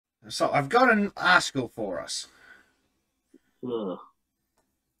So I've got an article for us. Ugh.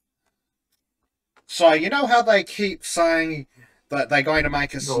 So you know how they keep saying that they're going to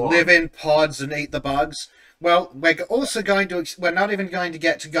make us Go live on. in pods and eat the bugs? Well, we're also going to. We're not even going to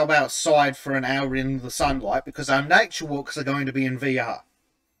get to go outside for an hour in the sunlight because our nature walks are going to be in VR.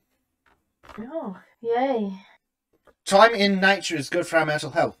 Oh, yay. Time in nature is good for our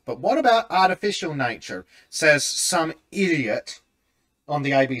mental health, but what about artificial nature? Says some idiot on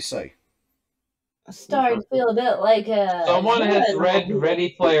the ABC. Starting to feel a bit like Someone has read Ready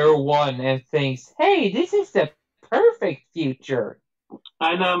Player One and thinks, "Hey, this is the perfect future."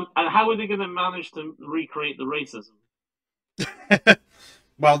 And how are they going to manage to recreate the racism?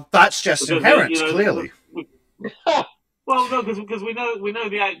 Well, that's just Because inherent, clearly. well, no, because we know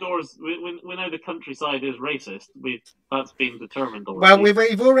the outdoors. We know the countryside is racist. That's been determined already. Well,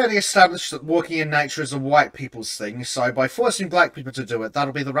 we've already established that walking in nature is a white people's thing, so by forcing black people to do it,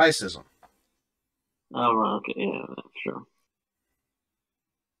 that'll be the racism. Oh right, okay, yeah, sure.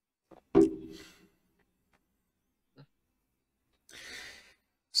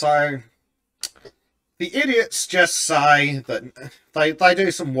 So the idiots just say that they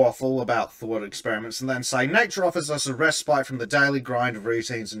do some waffle about thought experiments and then say nature offers us a respite from the daily grind of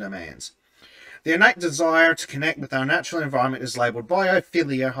routines and demands. The innate desire to connect with our natural environment is labelled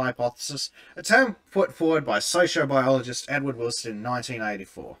biophilia hypothesis, a term put forward by sociobiologist Edward Wilson in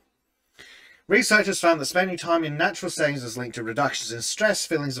 1984. Researchers found that spending time in natural settings is linked to reductions in stress,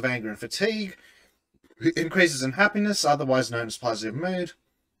 feelings of anger and fatigue, increases in happiness, otherwise known as positive mood,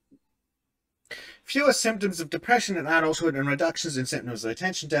 fewer symptoms of depression in adulthood, and reductions in symptoms of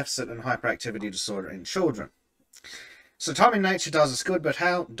attention deficit and hyperactivity disorder in children. So time in nature does us good, but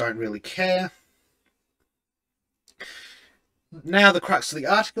how? Don't really care. Now the crux of the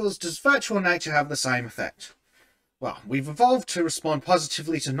article is, does virtual nature have the same effect? Well, we've evolved to respond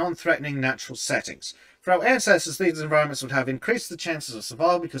positively to non-threatening natural settings. For our ancestors, these environments would have increased the chances of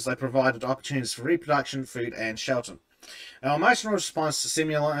survival because they provided opportunities for reproduction, food, and shelter. Our emotional response to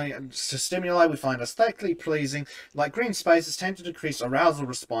stimuli we find aesthetically pleasing, like green spaces, tend to decrease arousal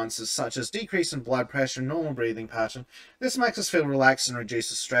responses such as decrease in blood pressure and normal breathing pattern. This makes us feel relaxed and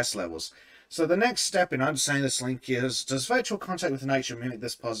reduces stress levels. So the next step in understanding this link is, does virtual contact with nature mimic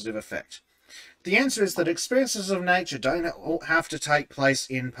this positive effect? The answer is that experiences of nature don't have to take place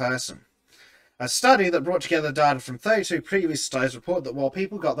in person. A study that brought together data from 32 previous studies reported that while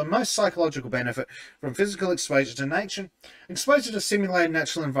people got the most psychological benefit from physical exposure to nature, exposure to simulated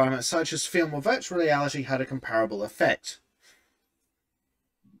natural environments such as film or virtual reality had a comparable effect.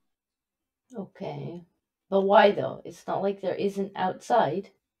 Okay. But why though? It's not like there isn't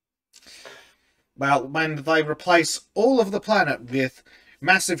outside. Well, when they replace all of the planet with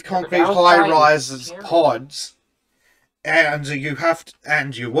massive concrete outside high-rises, is pods, and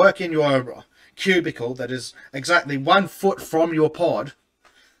you work in your cubicle that is exactly 1 foot from your pod,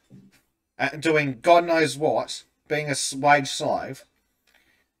 doing God knows what, being a wage slave,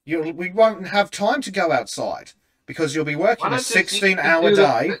 we won't have time to go outside because you'll be working a 16-hour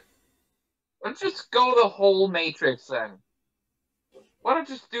day. Let's just go the whole Matrix then. Why don't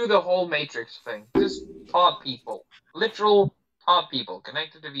just do the whole Matrix thing? Just pod people. Literal pod people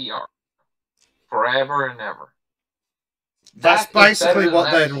connected to VR. Forever and ever. That's basically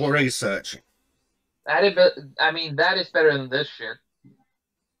what they're researching. That is better than this shit.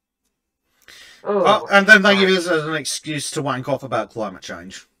 Oh, and then they use it as an excuse to wank off about climate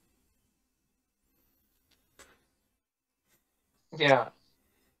change. Yeah.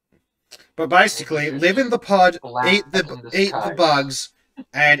 But basically, live in the pod, eat the bugs,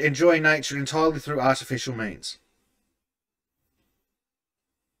 and enjoy nature entirely through artificial means.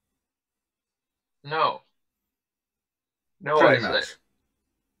 No. No, Pretty much.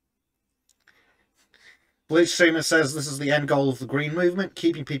 Bleach Streamer says this is the end goal of the green movement,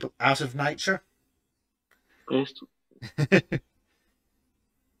 keeping people out of nature. Best.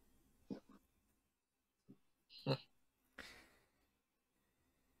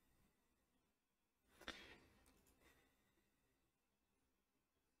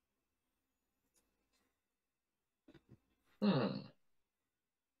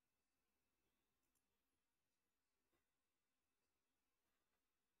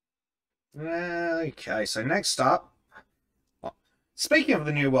 Okay, so next up, speaking of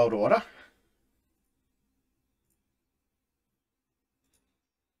the New World Order,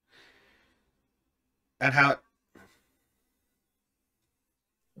 and how...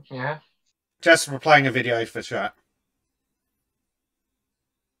 Yeah? Just for playing a video for chat.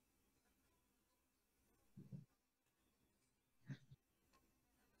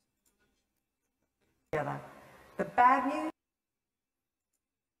 The bad news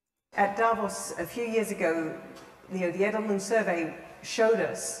at Davos a few years ago, the Edelman survey showed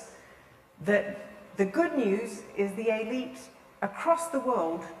us that the good news is the elite across the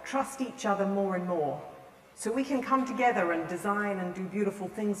world trust each other more and more. So we can come together and design and do beautiful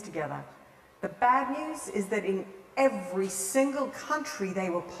things together. The bad news is that in every single country they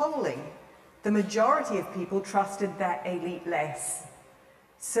were polling, the majority of people trusted that elite less.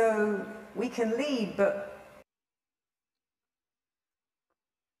 So we can lead, but...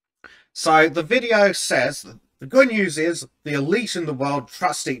 So the video says that the good news is the elite in the world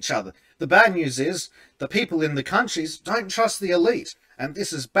trust each other. The bad news is the people in the countries don't trust the elite. And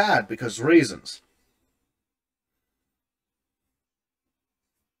this is bad because reasons.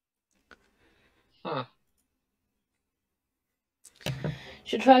 Huh.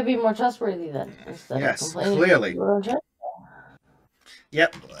 Should try to be more trustworthy then, instead Yes, of complaining. clearly. People don't trust.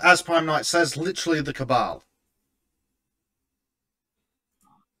 Yep, as Prime Knight says, literally the cabal.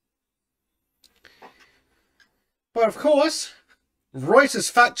 But of course,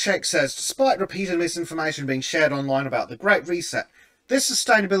 Reuters fact check says, despite repeated misinformation being shared online about the Great Reset, this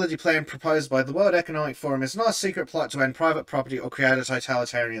sustainability plan proposed by the World Economic Forum is not a secret plot to end private property or create a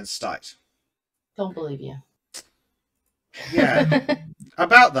totalitarian state. Don't believe you. Yeah,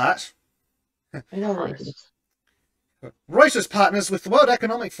 about that, I don't believe you. Reuters partners with the World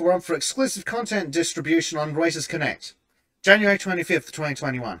Economic Forum for exclusive content distribution on Reuters Connect. January 25th,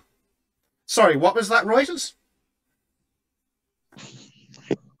 2021. Sorry, what was that, Reuters?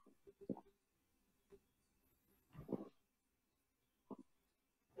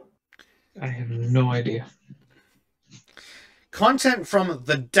 I have no idea. Content from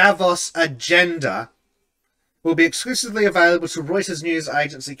the Davos Agenda will be exclusively available to Reuters news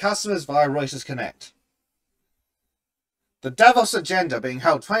agency customers via Reuters Connect. The Davos Agenda, being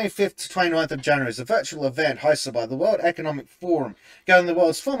held 25th to 29th of January, is a virtual event hosted by the World Economic Forum, gathering the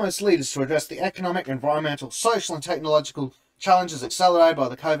world's foremost leaders to address the economic, environmental, social and technological challenges accelerated by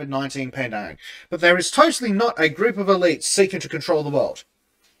the COVID-19 pandemic. But there is totally not a group of elites seeking to control the world.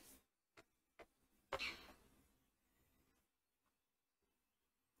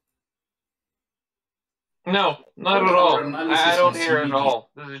 No, not at all. I don't hear it at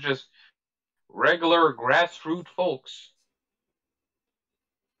all. This is just regular grassroots folks.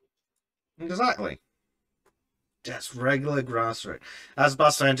 Exactly. Just regular grassroots. As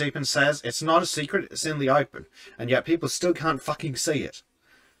Buzz Van Diepen says, it's not a secret, it's in the open. And yet people still can't fucking see it.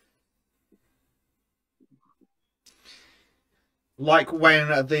 Like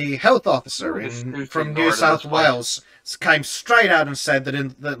when the health officer from New South Wales came straight out and said that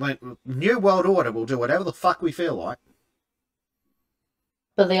in the New World Order will do whatever the fuck we feel like.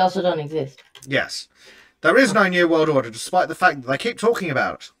 But they also don't exist. Yes. There is no New World Order, despite the fact that they keep talking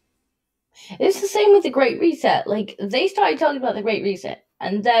about it. It's the same with the Great Reset. Like, they started talking about the Great Reset,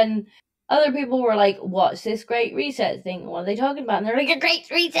 and then other people were like, what's this Great Reset thing? What are they talking about? And they're like, a Great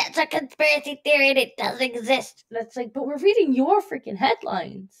Reset's a conspiracy theory and it doesn't exist. And it's like, but we're reading your freaking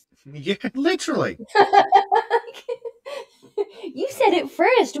headlines. Yeah, literally. You said it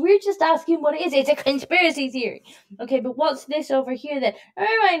first. We're just asking what it is. It's a conspiracy theory. Okay, but what's this over here then?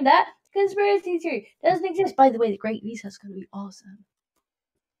 Never mind that. Conspiracy theory doesn't exist. By the way, the Great Reset's going to be awesome.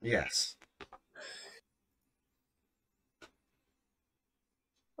 Yes.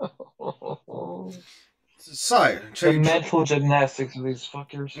 So, The mental gymnastics of these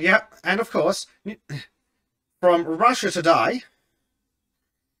fuckers. Yep, and of course, from Russia Today,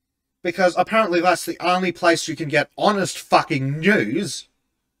 because apparently that's the only place you can get honest fucking news,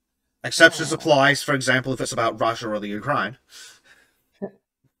 except as applies, for example, if it's about Russia or the Ukraine.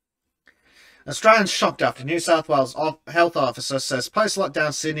 Australians shocked after New South Wales health officer says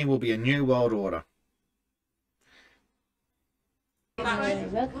post-lockdown Sydney will be a new world order.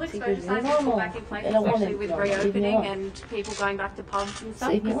 Will exposure signs fall back in place, especially with reopening and people going back to pubs and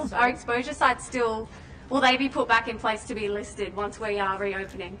stuff? Are exposure sites still, will they be put back in place to be listed once we are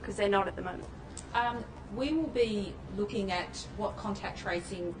reopening? Because they're not at the moment. We will be looking at what contact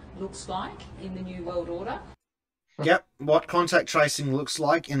tracing looks like in the New World Order. Yep, what contact tracing looks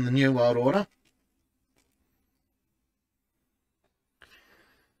like in the New World Order.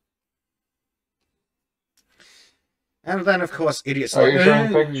 And then, of course, idiots Are like... you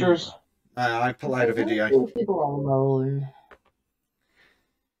showing pictures? I played a video.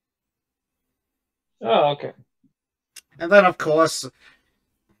 Oh, okay. And then, of course,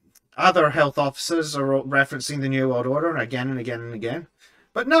 other health officers are referencing the New World Order again and again and again.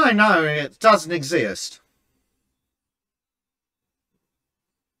 But no, it doesn't exist.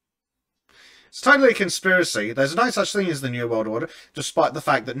 It's totally a conspiracy. There's no such thing as the New World Order, despite the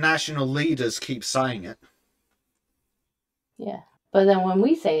fact that national leaders keep saying it. Yeah. But then when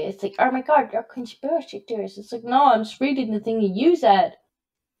we say it, it's like, oh my god, you're conspiracy theorists. It's like, no, I'm just reading the thing you said.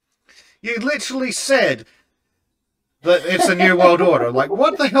 You literally said that it's a new world order. Like,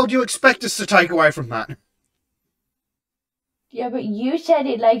 what the hell do you expect us to take away from that? Yeah, but you said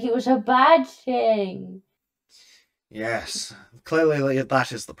it like it was a bad thing. Yes, clearly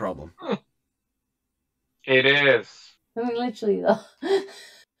that is the problem. It is. I mean, literally, though.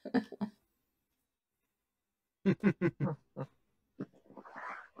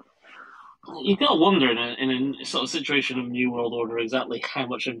 You gotta wonder in a sort of situation of New World Order exactly how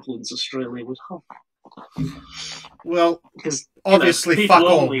much influence Australia would have. Well, because obviously, people fuck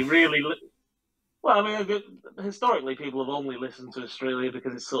all. only really. Well, I mean, historically, people have only listened to Australia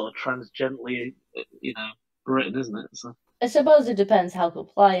because it's sort of transgently, written, isn't it? So. I suppose it depends how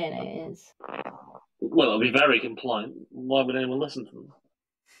compliant it is. Well, it'll be very compliant. Why would anyone listen to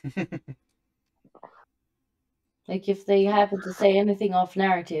them? Like, if they happen to say anything off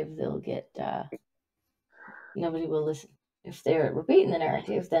narrative, they'll get, nobody will listen. If they're repeating the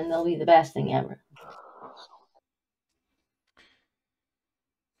narrative, then they'll be the best thing ever.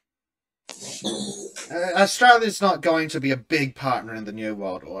 Australia's not going to be a big partner in the New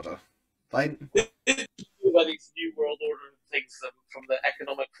World Order. About these New World Order things from the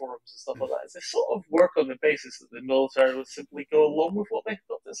economic forums and stuff like that, is they sort of work on the basis that the military will simply go along with what they've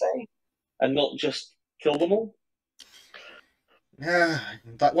got to say and not just kill them all. Yeah,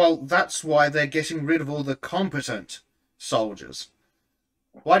 that's why they're getting rid of all the competent soldiers.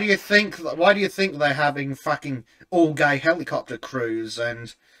 Why do you think they're having fucking all-gay helicopter crews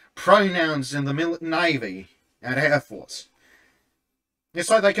and pronouns in the Navy and Air Force? It's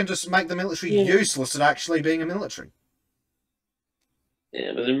like they can just make the military useless at actually being a military.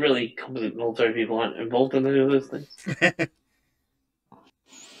 Yeah, but the really competent military people aren't involved in any of those things.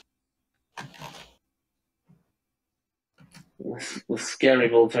 The scary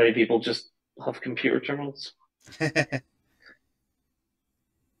military people just have computer terminals.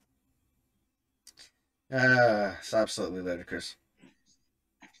 It's absolutely ludicrous.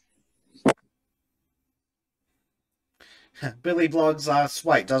 Billy Blogs asks,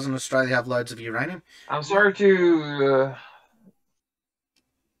 wait, doesn't Australia have loads of uranium? I'm sorry to...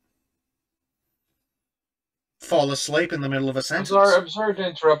 fall asleep in the middle of a sentence. I'm sorry to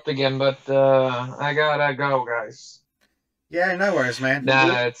interrupt again, but I gotta go, guys. Yeah, no worries, man.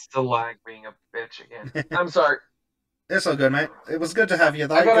 Nah, it's the lag being a bitch again. I'm sorry. It's all good, mate. It was good to have you,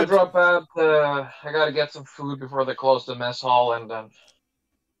 though. I gotta drop out. I gotta get some food before they close the mess hall, and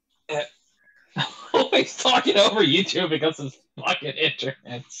always talking over YouTube because it's fucking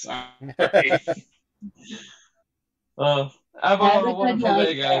internet. Sorry. Have a wonderful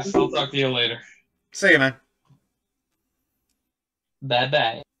day, guys. I'll talk to you later. See you, man.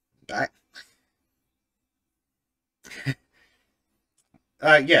 Bye-bye. Bye.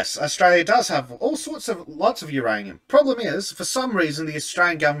 Yes, Australia does have lots of uranium. Problem is, for some reason, the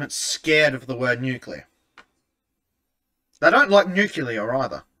Australian government's scared of the word nuclear. They don't like nuclear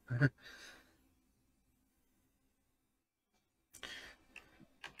either.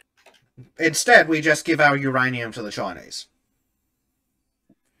 Instead, we just give our uranium to the Chinese.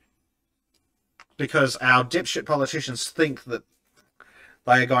 Because our dipshit politicians think that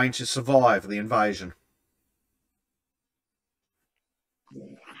they are going to survive the invasion.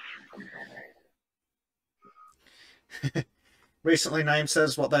 Recently, Name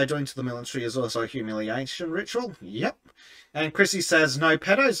says what they're doing to the military is also a humiliation ritual. Yep. And Chrissy says no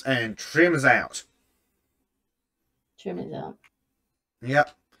pedos and trim is out. Trim is out. Yep.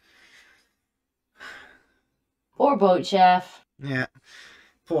 Poor boat chef. Yeah.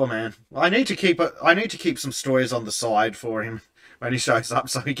 Poor man. I need to keep some stories on the side for him when he shows up,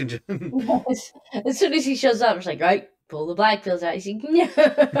 so he can just... As soon as he shows up, it's like, right, pull the black pills out. He's like, no.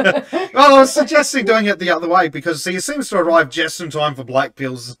 Well, I was suggesting doing it the other way, because he seems to arrive just in time for black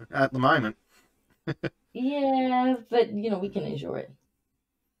pills at the moment. Yeah, but, we can ensure it.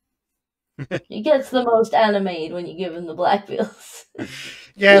 He gets the most animated when you give him the black pills.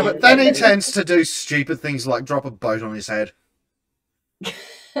 Yeah, but then he tends to do stupid things like drop a boat on his head.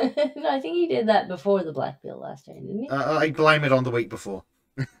 No, I think he did that before the black pill last time, didn't he? I blame it on the week before.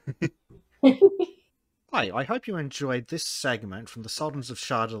 Hi, I hope you enjoyed this segment from the Sultans of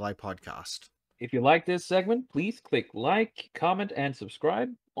Chardonnay podcast. If you like this segment, please click like, comment, and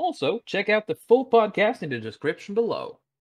subscribe. Also, check out the full podcast in the description below.